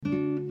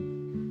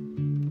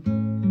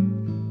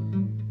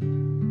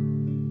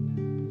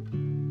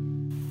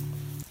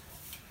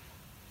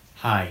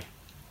Hi,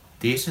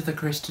 these are the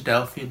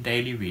Christadelphian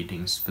daily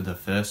readings for the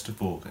 1st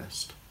of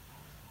August,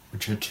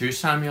 which are 2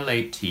 Samuel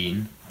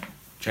 18,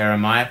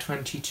 Jeremiah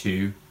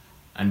 22,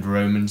 and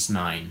Romans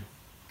 9.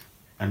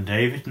 And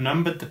David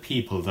numbered the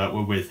people that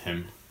were with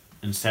him,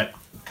 and set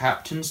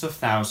captains of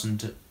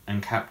thousands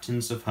and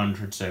captains of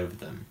hundreds over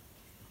them.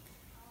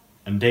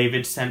 And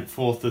David sent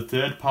forth the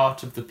third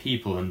part of the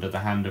people under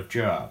the hand of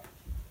Joab,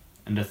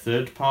 and a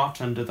third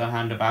part under the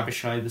hand of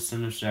Abishai the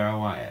son of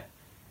Zeruiah,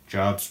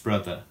 Joab's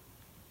brother,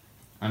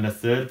 and a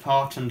third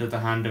part under the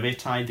hand of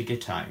Ittai the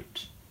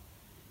Gittite.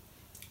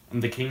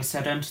 And the king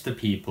said unto the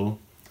people,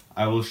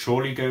 I will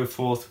surely go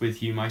forth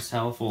with you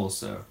myself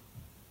also.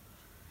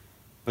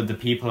 But the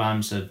people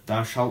answered,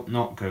 Thou shalt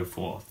not go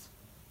forth,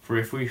 for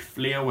if we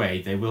flee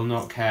away they will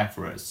not care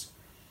for us,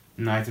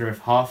 neither if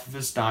half of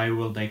us die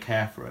will they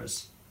care for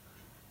us.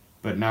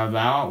 But now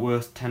thou art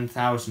worth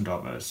 10,000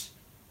 of us,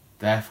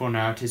 therefore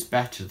now it is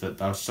better that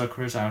thou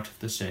succour us out of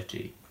the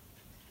city.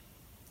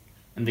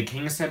 And the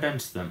king said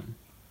unto them,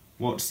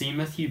 What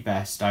seemeth you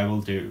best I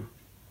will do.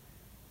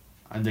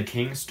 And the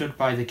king stood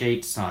by the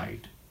gate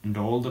side, and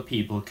all the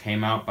people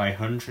came out by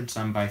hundreds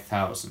and by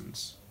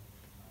thousands.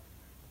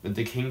 But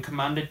the king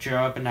commanded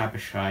Joab and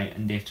Abishai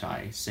and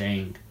Ittai,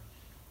 saying,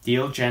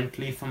 Deal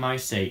gently for my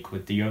sake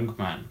with the young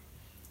man,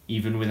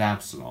 even with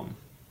Absalom.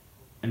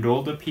 And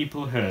all the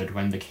people heard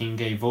when the king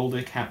gave all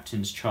the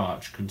captains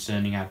charge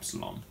concerning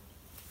Absalom.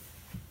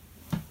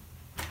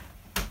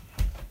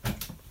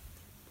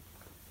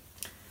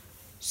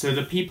 So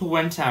the people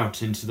went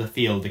out into the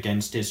field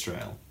against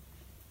Israel,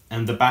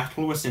 and the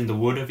battle was in the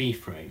wood of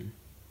Ephraim,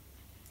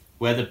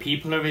 where the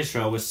people of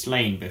Israel were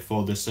slain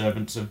before the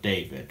servants of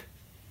David.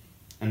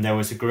 And there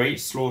was a great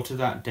slaughter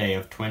that day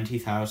of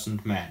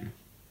 20,000 men.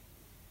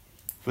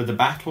 For the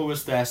battle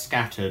was there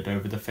scattered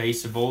over the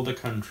face of all the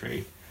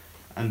country,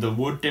 and the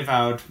wood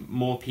devoured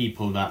more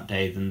people that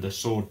day than the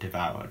sword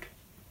devoured.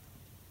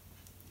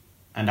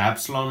 And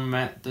Absalom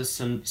met the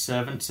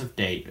servants of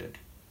David,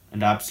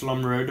 and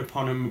Absalom rode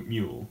upon a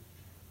mule,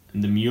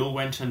 and the mule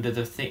went under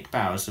the thick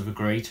boughs of a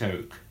great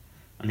oak,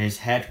 and his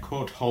head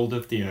caught hold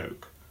of the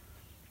oak.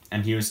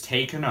 And he was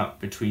taken up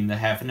between the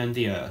heaven and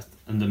the earth,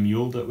 and the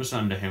mule that was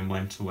under him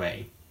went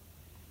away.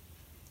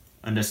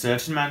 And a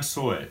certain man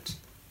saw it,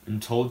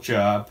 and told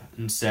Joab,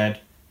 and said,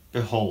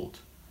 Behold,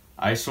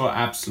 I saw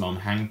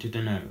Absalom hanged in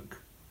an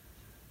oak.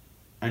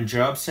 And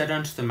Joab said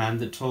unto the man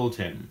that told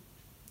him,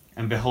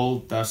 And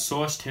behold, thou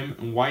sawest him,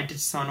 and why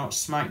didst thou not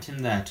smite him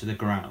there to the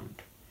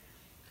ground?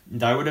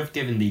 And I would have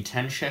given thee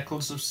 10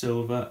 shekels of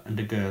silver and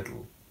a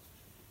girdle.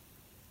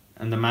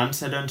 And the man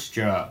said unto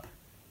Joab,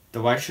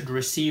 Though I should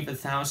receive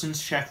 1,000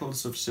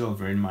 shekels of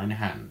silver in mine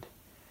hand,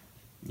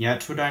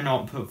 yet would I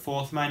not put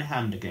forth mine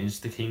hand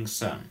against the king's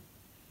son.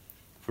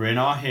 For in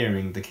our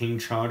hearing the king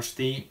charged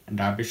thee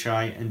and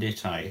Abishai and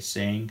Ittai,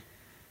 saying,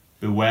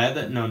 Beware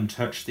that none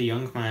touch the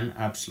young man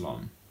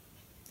Absalom.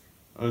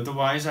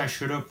 Otherwise I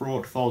should have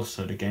brought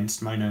falsehood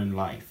against mine own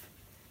life.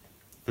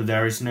 For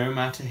there is no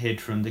matter hid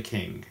from the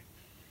king,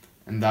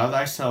 and thou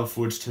thyself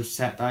wouldst have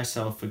set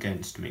thyself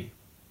against me.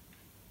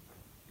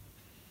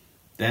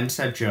 Then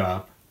said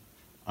Joab,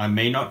 I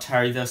may not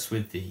tarry thus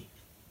with thee.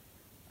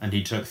 And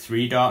he took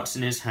 3 darts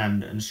in his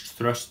hand, and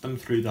thrust them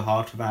through the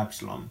heart of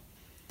Absalom,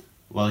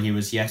 while he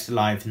was yet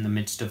alive in the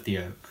midst of the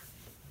oak.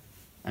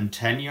 And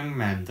 10 young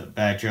men that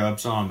bare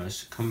Joab's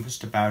armours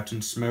compassed about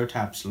and smote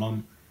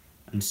Absalom,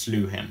 and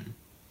slew him.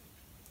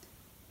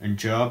 And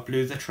Joab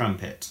blew the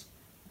trumpet,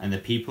 and the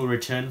people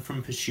returned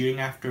from pursuing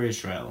after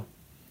Israel,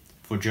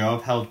 for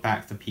Joab held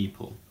back the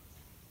people.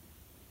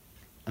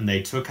 And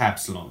they took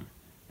Absalom,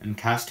 and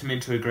cast him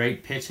into a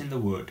great pit in the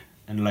wood,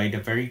 and laid a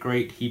very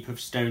great heap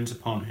of stones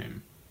upon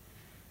him.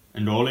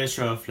 And all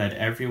Israel fled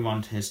every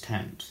one to his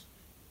tent.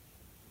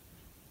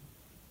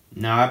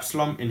 Now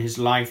Absalom in his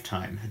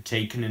lifetime had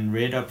taken and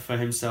reared up for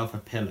himself a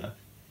pillar,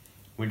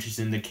 which is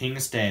in the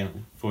king's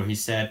dale, for he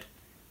said,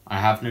 I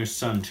have no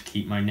son to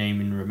keep my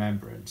name in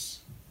remembrance.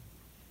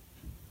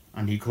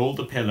 And he called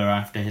the pillar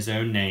after his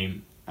own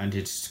name, and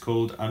it is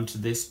called unto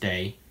this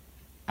day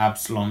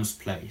Absalom's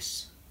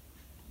place.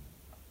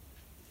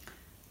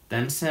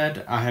 Then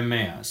said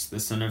Ahimaaz the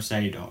son of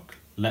Zadok,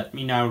 Let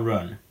me now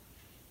run,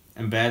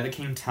 and bear the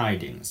king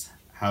tidings,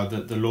 how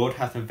that the Lord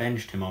hath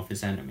avenged him of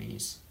his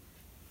enemies.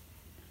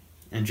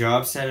 And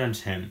Joab said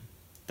unto him,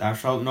 Thou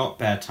shalt not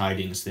bear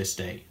tidings this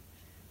day,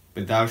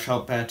 but thou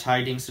shalt bear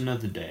tidings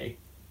another day.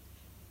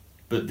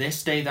 But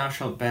this day thou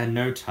shalt bear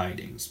no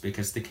tidings,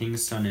 because the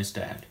king's son is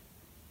dead.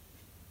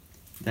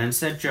 Then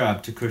said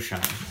Joab to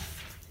Cushai,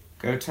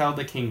 Go tell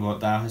the king what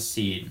thou hast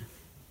seen.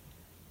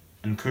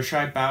 And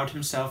Cushai bowed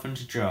himself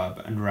unto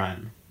Joab, and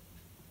ran.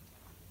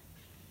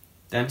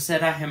 Then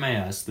said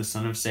Ahimaaz the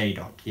son of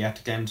Zadok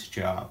yet again to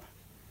Joab,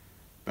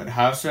 But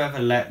howsoever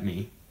let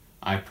me,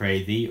 I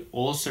pray thee,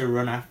 also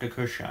run after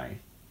Cushai.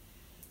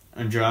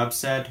 And Joab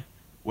said,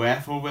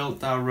 Wherefore wilt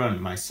thou run,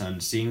 my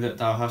son, seeing that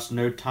thou hast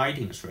no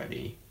tidings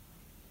ready?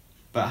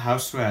 But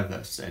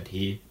howsoever, said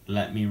he,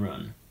 let me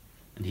run.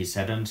 And he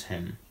said unto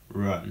him,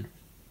 Run.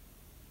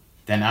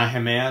 Then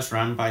Ahimaaz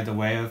ran by the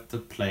way of the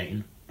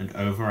plain, and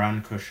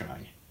overran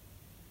Cushai.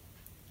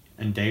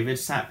 And David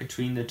sat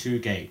between the two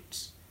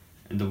gates,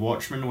 and the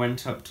watchman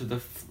went up to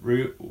the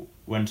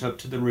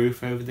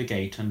roof over the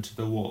gate unto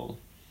the wall,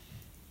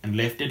 and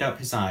lifted up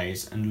his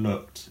eyes, and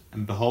looked,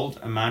 and behold,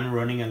 a man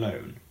running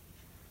alone.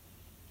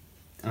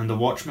 And the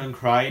watchman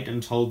cried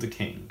and told the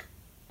king.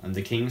 And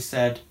the king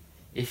said,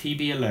 If he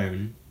be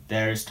alone,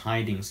 there is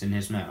tidings in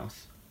his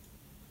mouth.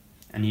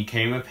 And he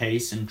came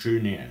apace and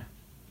drew near.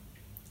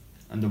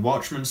 And the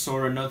watchman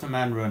saw another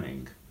man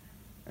running.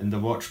 And the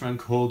watchman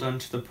called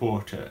unto the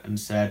porter, and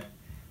said,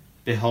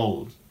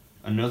 Behold,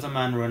 another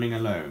man running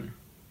alone.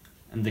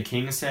 And the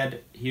king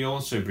said, He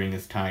also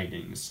bringeth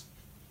tidings.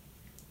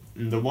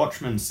 And the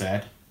watchman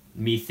said,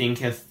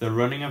 Methinketh the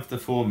running of the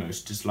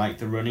foremost is like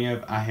the running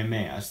of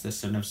Ahimaaz the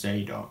son of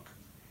Zadok.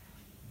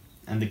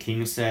 And the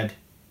king said,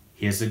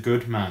 He is a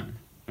good man,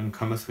 and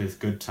cometh with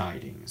good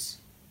tidings.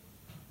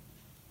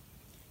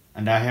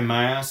 And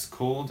Ahimaaz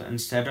called and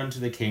said unto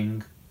the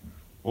king,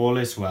 All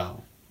is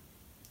well.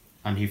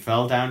 And he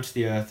fell down to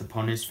the earth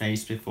upon his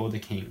face before the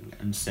king,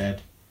 and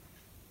said,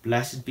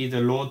 Blessed be the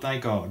Lord thy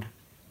God,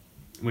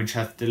 which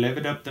hath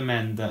delivered up the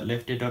men that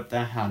lifted up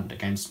their hand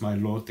against my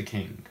lord the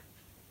king.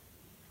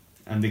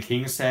 And the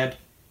king said,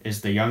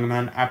 Is the young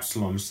man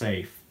Absalom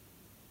safe?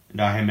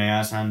 And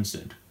Ahimaaz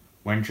answered,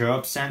 When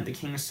Joab sent the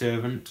king's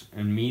servant,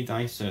 and me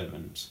thy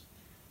servant,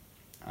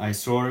 I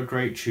saw a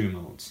great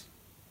tumult,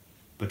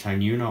 but I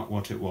knew not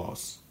what it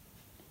was.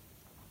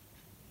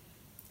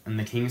 And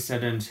the king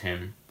said unto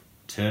him,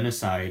 Turn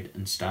aside,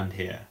 and stand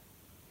here.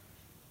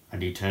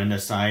 And he turned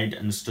aside,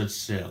 and stood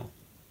still.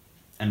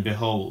 And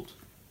behold,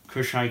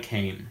 Cushai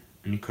came,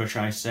 and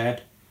Cushai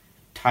said,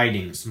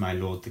 Tidings, my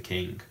lord the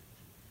king,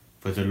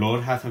 for the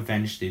Lord hath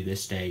avenged thee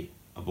this day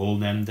of all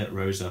them that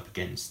rose up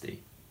against thee.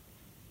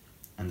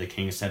 And the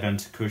king said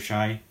unto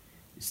Cushai,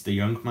 Is the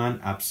young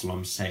man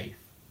Absalom safe?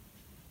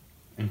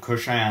 And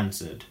Cushai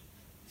answered,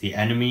 The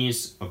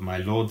enemies of my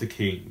lord the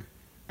king,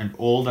 and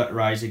all that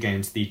rise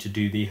against thee to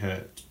do thee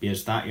hurt, be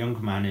as that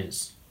young man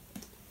is.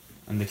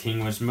 And the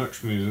king was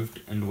much moved,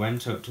 and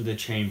went up to the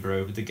chamber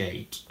over the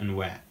gate, and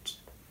wept.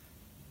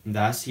 And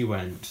as he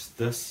went,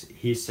 thus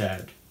he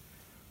said,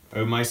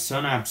 O my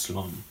son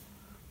Absalom,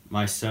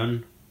 my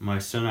son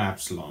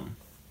Absalom,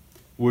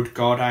 would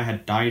God I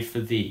had died for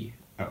thee,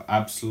 O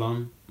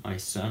Absalom, my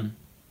son,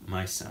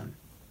 my son.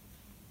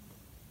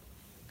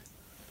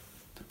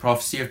 The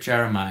Prophecy of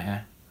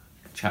Jeremiah,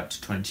 chapter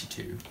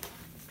 22.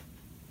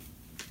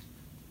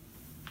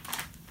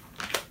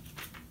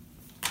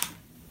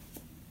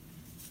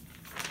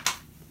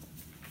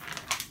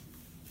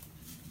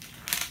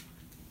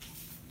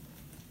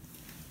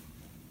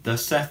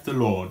 Thus saith the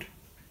Lord,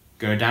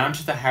 Go down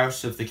to the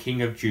house of the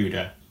king of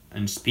Judah,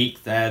 and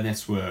speak there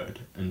this word,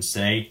 and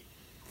say,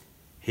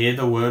 Hear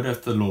the word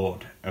of the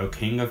Lord, O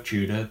king of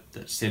Judah,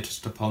 that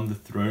sittest upon the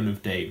throne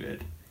of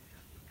David,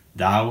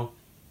 thou,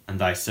 and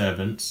thy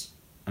servants,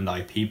 and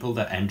thy people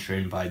that enter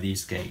in by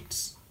these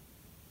gates.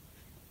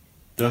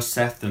 Thus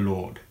saith the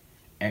Lord,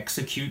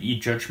 Execute ye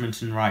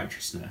judgment and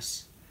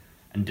righteousness,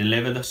 and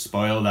deliver the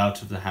spoiled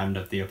out of the hand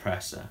of the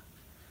oppressor,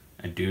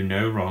 and do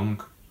no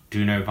wrong,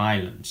 do no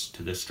violence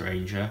to the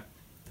stranger,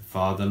 the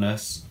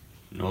fatherless,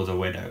 nor the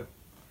widow,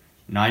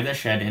 neither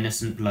shed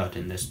innocent blood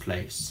in this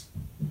place.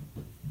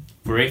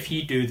 For if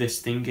ye do this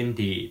thing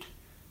indeed,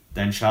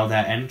 then shall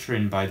there enter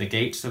in by the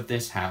gates of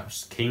this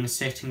house kings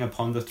sitting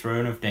upon the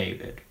throne of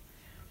David,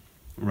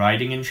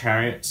 riding in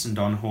chariots and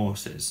on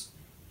horses,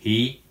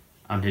 he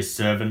and his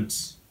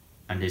servants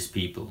and his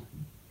people.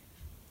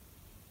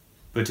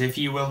 But if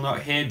ye will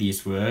not hear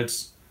these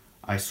words,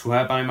 I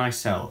swear by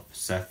myself,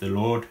 saith the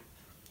Lord,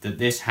 that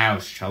this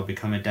house shall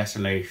become a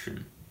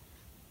desolation.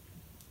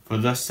 For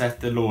thus saith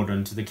the Lord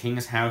unto the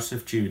king's house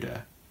of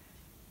Judah,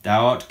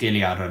 Thou art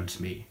Gilead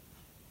unto me,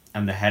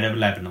 and the head of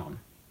Lebanon,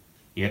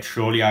 yet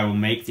surely I will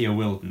make thee a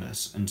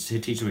wilderness, and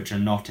cities which are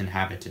not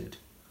inhabited.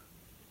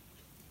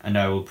 And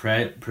I will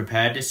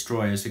prepare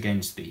destroyers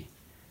against thee,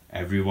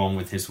 every one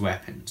with his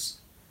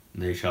weapons,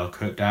 and they shall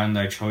cut down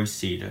thy choice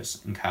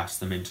cedars, and cast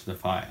them into the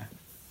fire.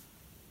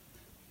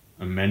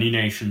 And many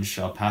nations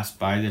shall pass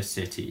by this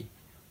city,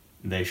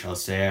 and they shall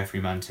say every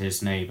man to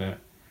his neighbour,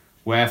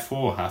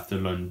 Wherefore hath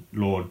the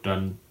Lord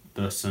done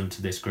thus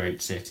unto this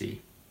great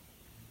city?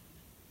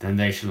 Then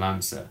they shall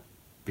answer,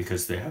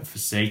 Because they have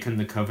forsaken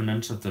the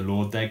covenant of the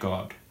Lord their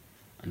God,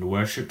 and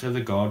worshipped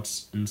other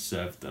gods, and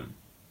served them.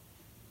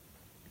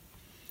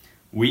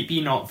 Weep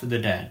ye not for the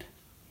dead,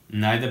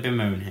 neither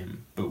bemoan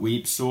him, but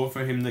weep sore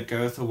for him that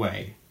goeth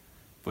away,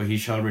 for he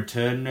shall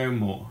return no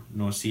more,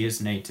 nor see his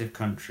native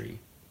country.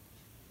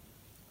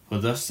 For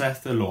thus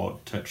saith the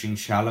Lord, touching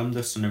Shallum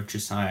the son of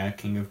Josiah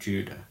king of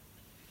Judah,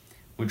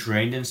 which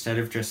reigned instead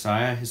of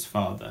Josiah his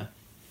father,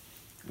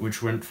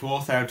 which went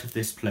forth out of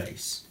this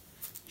place,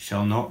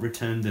 shall not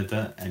return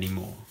thither any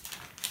more.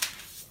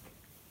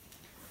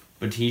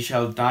 But he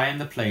shall die in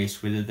the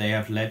place whither they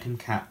have led him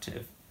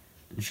captive,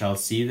 and shall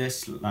see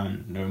this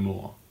land no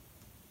more.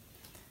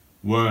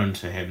 Woe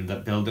unto him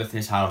that buildeth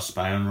his house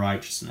by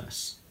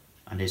unrighteousness,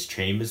 and his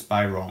chambers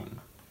by wrong.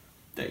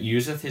 that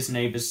useth his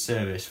neighbour's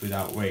service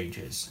without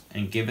wages,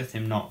 and giveth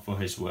him not for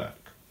his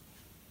work,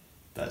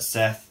 that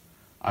saith,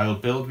 I will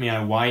build me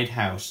a wide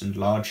house and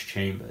large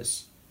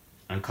chambers,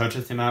 and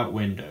cutteth him out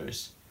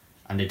windows,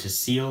 and it is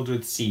sealed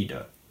with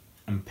cedar,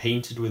 and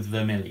painted with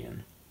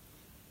vermilion.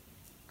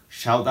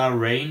 Shalt thou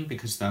reign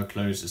because thou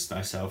closest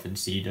thyself in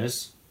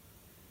cedars?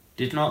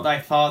 Did not thy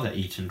father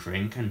eat and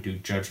drink, and do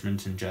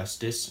judgment and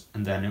justice,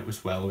 and then it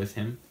was well with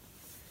him?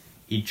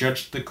 He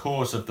judged the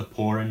cause of the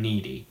poor and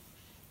needy,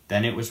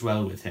 then it was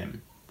well with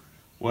him.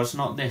 Was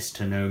not this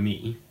to know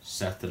me,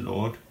 saith the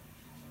Lord?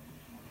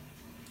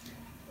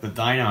 But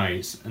thine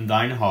eyes and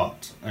thine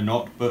heart are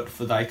not but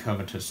for thy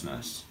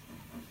covetousness,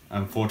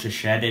 and for to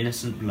shed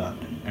innocent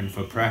blood, and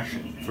for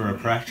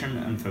oppression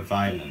and for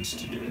violence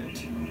to do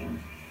it.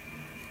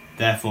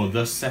 Therefore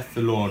thus saith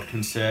the Lord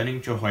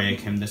concerning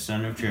Jehoiakim the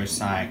son of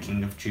Josiah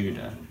king of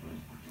Judah,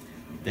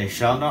 They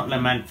shall not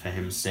lament for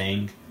him,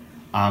 saying,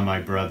 Ah, my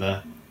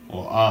brother,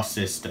 or our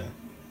sister.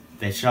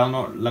 They shall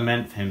not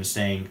lament for him,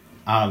 saying,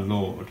 Our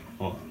Lord,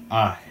 or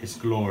Ah, his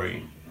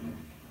glory.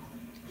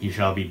 He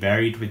shall be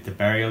buried with the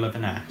burial of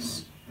an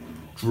ass,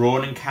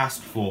 drawn and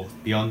cast forth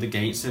beyond the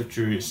gates of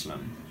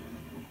Jerusalem.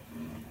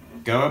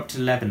 Go up to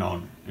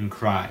Lebanon and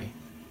cry,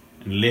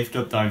 and lift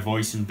up thy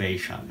voice in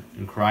Bashan,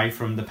 and cry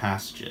from the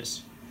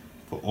pastures,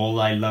 for all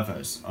thy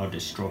lovers are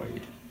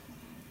destroyed.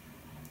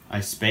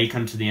 I spake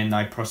unto thee in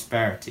thy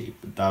prosperity,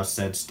 but thou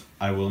saidst,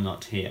 I will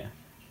not hear.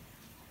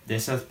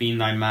 This hath been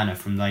thy manner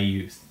from thy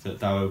youth, that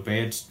thou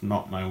obeyedst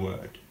not my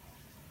word.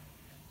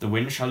 The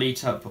wind shall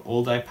eat up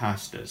all thy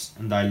pastors,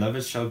 and thy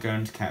lovers shall go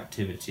into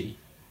captivity.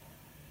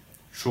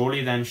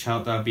 Surely then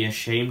shalt thou be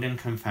ashamed and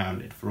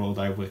confounded for all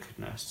thy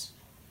wickedness.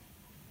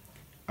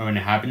 O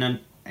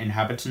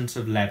inhabitant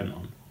of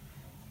Lebanon,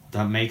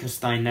 that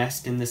makest thy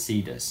nest in the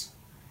cedars,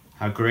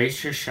 how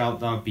gracious shalt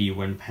thou be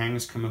when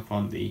pangs come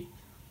upon thee,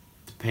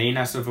 the pain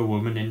as of a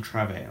woman in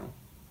travail.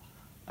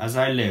 As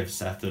I live,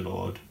 saith the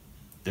Lord,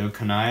 though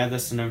Coniah the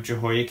son of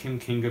Jehoiakim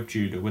king of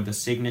Judah were the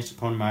signet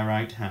upon my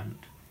right hand,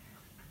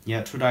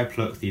 yet would I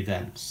pluck thee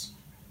thence.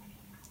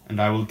 And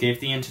I will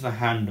give thee into the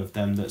hand of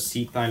them that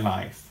seek thy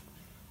life,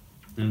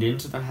 and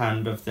into the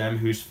hand of them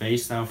whose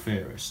face thou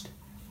fearest,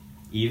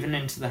 even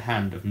into the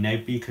hand of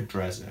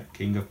Nebuchadrezzar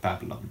king of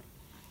Babylon,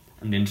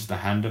 and into the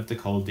hand of the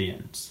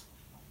Chaldeans.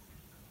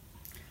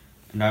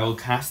 And I will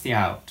cast thee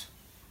out,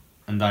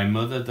 and thy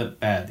mother that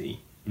bare thee,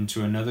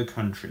 into another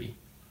country,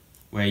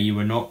 where ye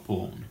were not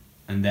born,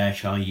 and there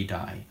shall ye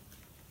die.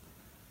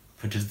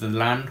 For to the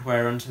land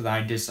whereunto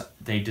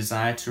they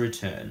desire to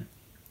return,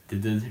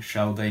 thither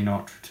shall they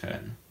not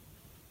return.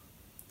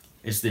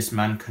 Is this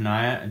man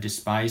Coniah a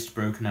despised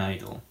broken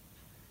idol?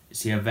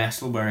 Is he a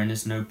vessel wherein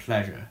is no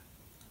pleasure?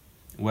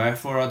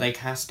 Wherefore are they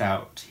cast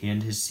out, he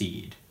and his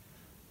seed,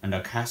 and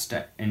are cast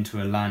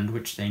into a land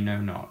which they know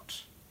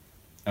not?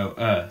 O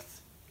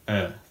earth,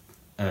 earth,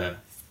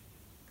 earth,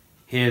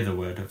 hear the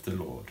word of the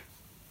Lord.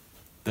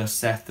 Thus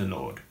saith the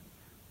Lord,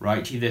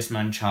 Write ye this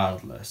man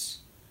childless,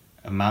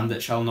 a man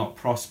that shall not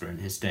prosper in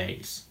his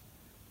days.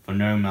 For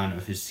no man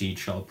of his seed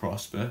shall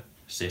prosper,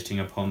 sitting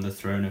upon the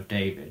throne of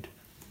David,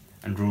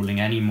 and ruling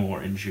any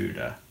more in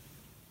Judah.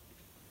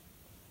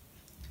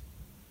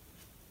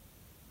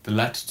 The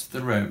Letter to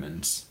the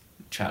Romans,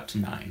 chapter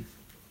 9.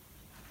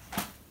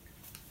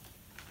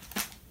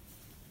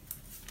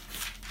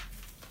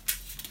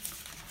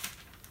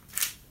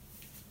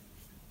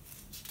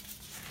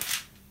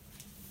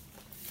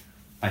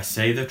 I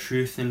say the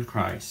truth in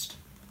Christ,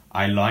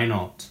 I lie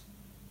not,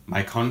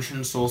 my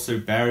conscience also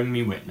bearing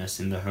me witness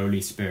in the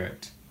Holy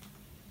Spirit,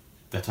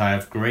 that I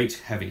have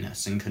great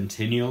heaviness and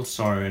continual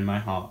sorrow in my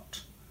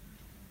heart.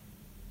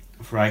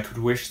 For I could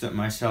wish that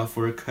myself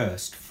were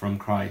accursed from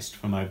Christ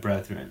for my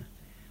brethren,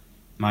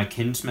 my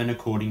kinsmen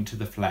according to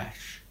the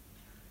flesh,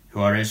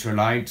 who are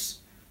Israelites,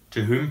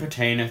 to whom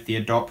pertaineth the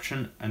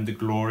adoption and the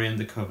glory and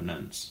the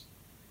covenants,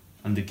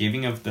 and the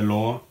giving of the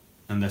law,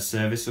 and the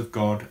service of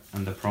God,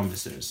 and the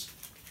promises.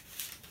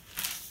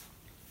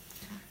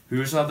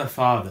 Whose are the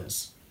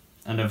fathers,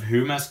 and of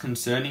whom as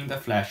concerning the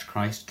flesh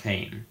Christ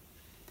came,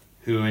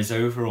 who is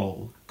over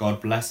all,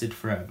 God blessed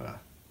for ever.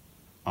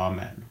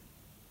 Amen.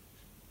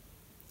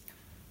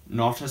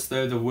 Not as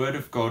though the word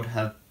of God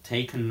hath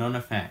taken none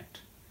effect,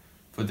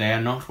 for they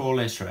are not all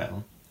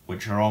Israel,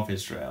 which are of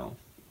Israel.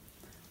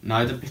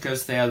 Neither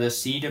because they are the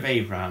seed of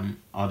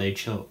Abraham are they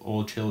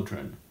all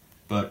children,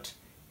 but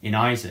in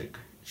Isaac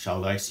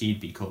shall thy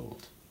seed be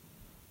called.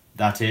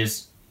 That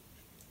is,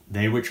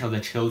 they which are the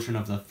children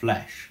of the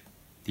flesh,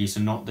 these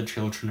are not the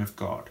children of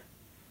God,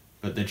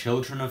 but the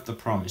children of the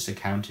promise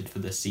accounted for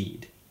the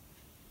seed.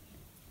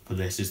 For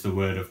this is the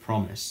word of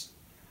promise.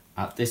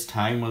 At this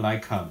time will I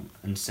come,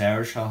 and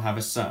Sarah shall have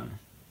a son.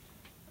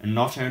 And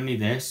not only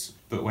this,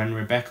 but when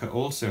Rebekah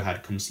also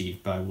had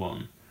conceived by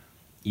one,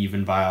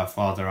 even by our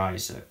father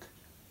Isaac.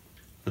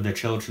 For the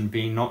children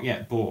being not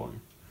yet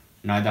born,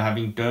 neither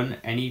having done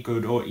any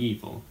good or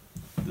evil,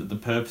 that the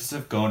purpose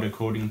of God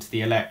according to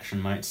the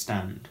election might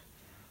stand,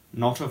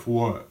 not of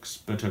works,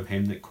 but of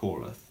him that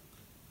calleth.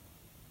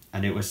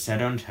 And it was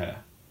said unto her,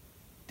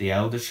 The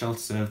elder shall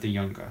serve the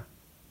younger.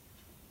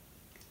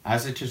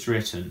 As it is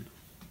written,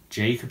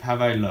 Jacob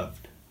have I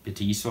loved,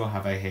 but Esau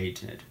have I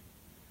hated.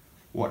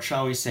 What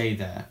shall we say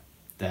there,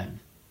 then?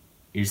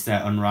 Is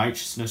there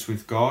unrighteousness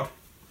with God?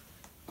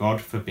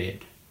 God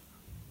forbid.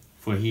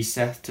 For he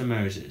saith to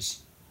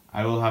Moses,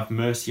 I will have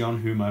mercy on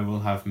whom I will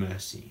have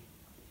mercy,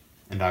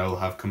 and I will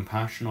have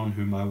compassion on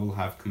whom I will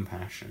have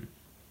compassion.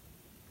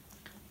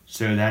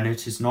 So then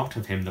it is not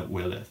of him that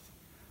willeth,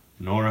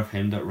 nor of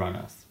him that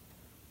runneth,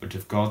 but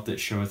of God that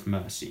showeth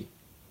mercy.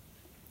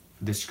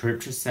 For the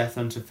scripture saith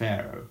unto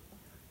Pharaoh,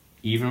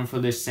 Even for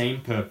this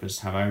same purpose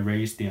have I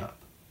raised thee up,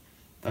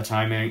 that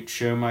I might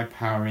show my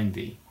power in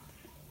thee,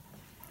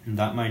 and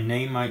that my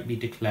name might be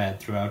declared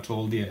throughout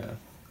all the earth.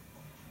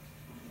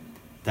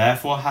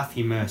 Therefore hath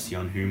he mercy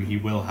on whom he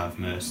will have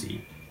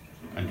mercy,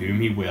 and whom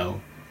he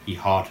will, he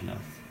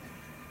hardeneth.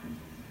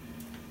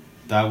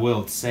 Thou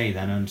wilt say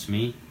then unto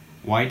me,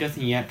 Why doth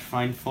he yet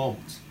find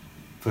fault?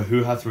 For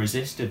who hath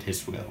resisted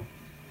his will?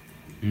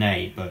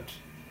 Nay, but,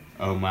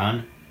 O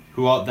man,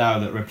 who art thou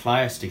that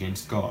repliest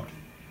against God?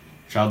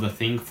 Shall the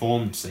thing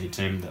formed say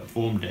to him that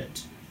formed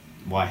it,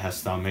 Why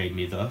hast thou made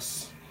me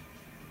thus?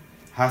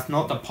 Hath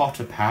not the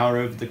potter power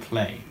over the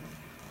clay,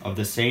 of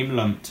the same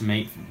lump to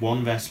make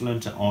one vessel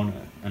unto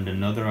honour, and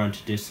another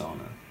unto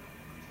dishonour?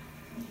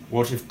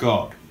 What if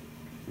God,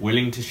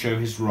 willing to show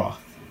his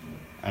wrath,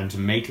 and to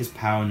make his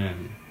power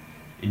known,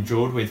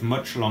 endured with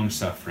much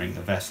long-suffering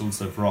the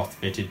vessels of wrath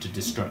fitted to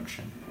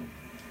destruction,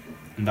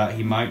 and that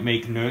he might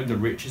make known the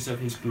riches of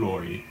his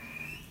glory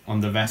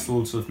on the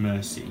vessels of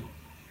mercy,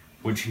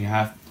 which he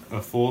hath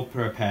afore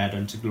prepared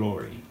unto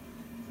glory?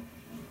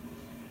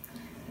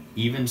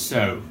 Even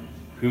so,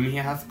 whom he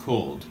hath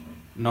called,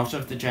 not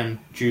of the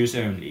Jews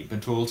only,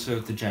 but also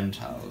of the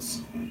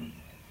Gentiles,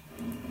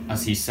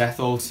 as he saith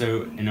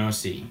also in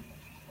Osee,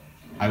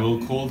 I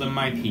will call them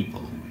my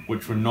people,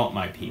 which were not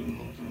my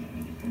people,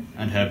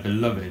 and her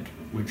beloved,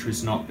 which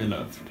was not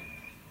beloved.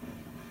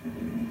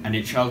 And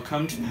it shall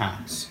come to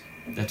pass,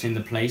 that in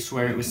the place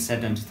where it was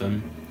said unto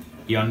them,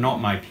 Ye are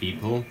not my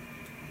people,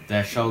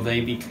 there shall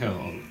they be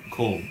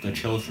called the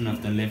children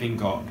of the living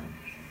God.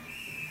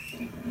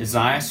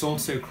 Esaias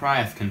also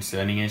crieth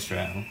concerning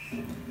Israel,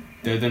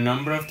 Though the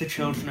number of the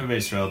children of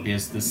Israel be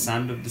as the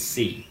sand of the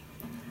sea,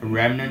 a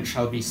remnant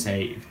shall be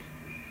saved,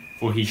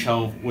 for he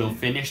will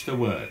finish the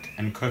work,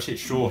 and cut it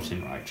short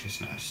in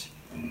righteousness.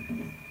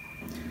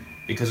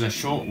 Because a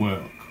short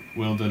work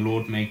will the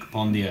Lord make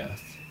upon the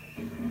earth.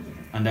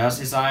 And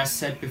as Esaias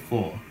said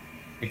before,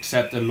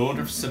 except the Lord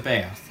of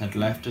Sabaoth had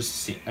left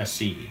us a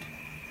seed,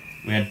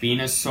 we had been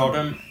as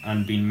Sodom,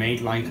 and been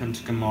made like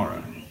unto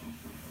Gomorrah.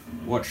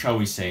 What shall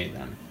we say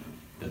then?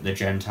 That the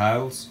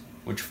Gentiles,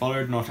 which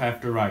followed not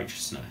after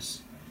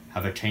righteousness,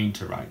 have attained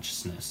to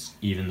righteousness,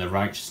 even the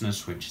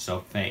righteousness which is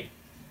of faith.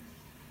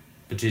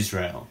 But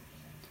Israel,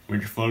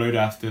 which followed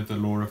after the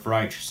law of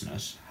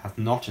righteousness, hath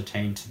not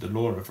attained to the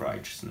law of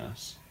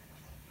righteousness.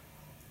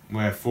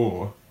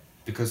 Wherefore,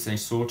 because they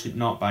sought it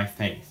not by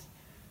faith,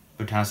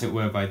 but as it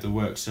were by the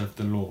works of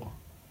the law,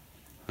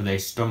 for they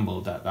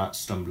stumbled at that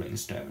stumbling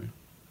stone.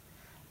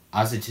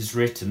 As it is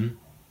written,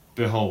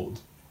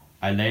 Behold,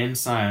 I lay in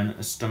Zion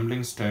a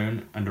stumbling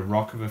stone and a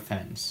rock of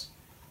offence,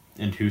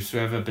 and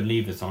whosoever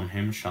believeth on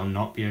him shall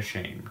not be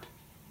ashamed.